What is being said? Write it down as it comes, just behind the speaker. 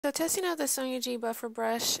So testing out the Sonia G buffer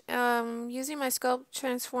brush, using my Sculpt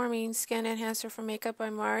Transforming Skin Enhancer for Makeup by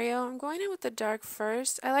Mario. I'm going in with the dark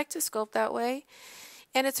first. I like to sculpt that way,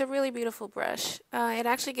 and it's a really beautiful brush. It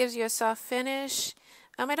actually gives you a soft finish.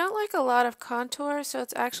 I don't like a lot of contour, so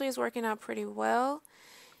it actually is working out pretty well.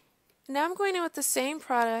 Now I'm going in with the same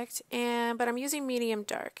product, but I'm using medium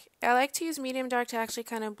dark. I like to use medium dark to actually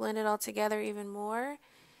kind of blend it all together even more.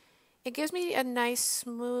 It gives me a nice,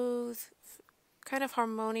 smooth, kind of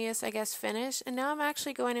harmonious, I guess, finish. And now I'm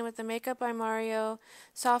actually going in with the Makeup by Mario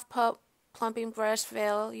Soft Pulp Plumping Brush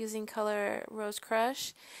Veil using color Rose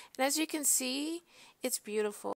Crush. And as you can see, it's beautiful.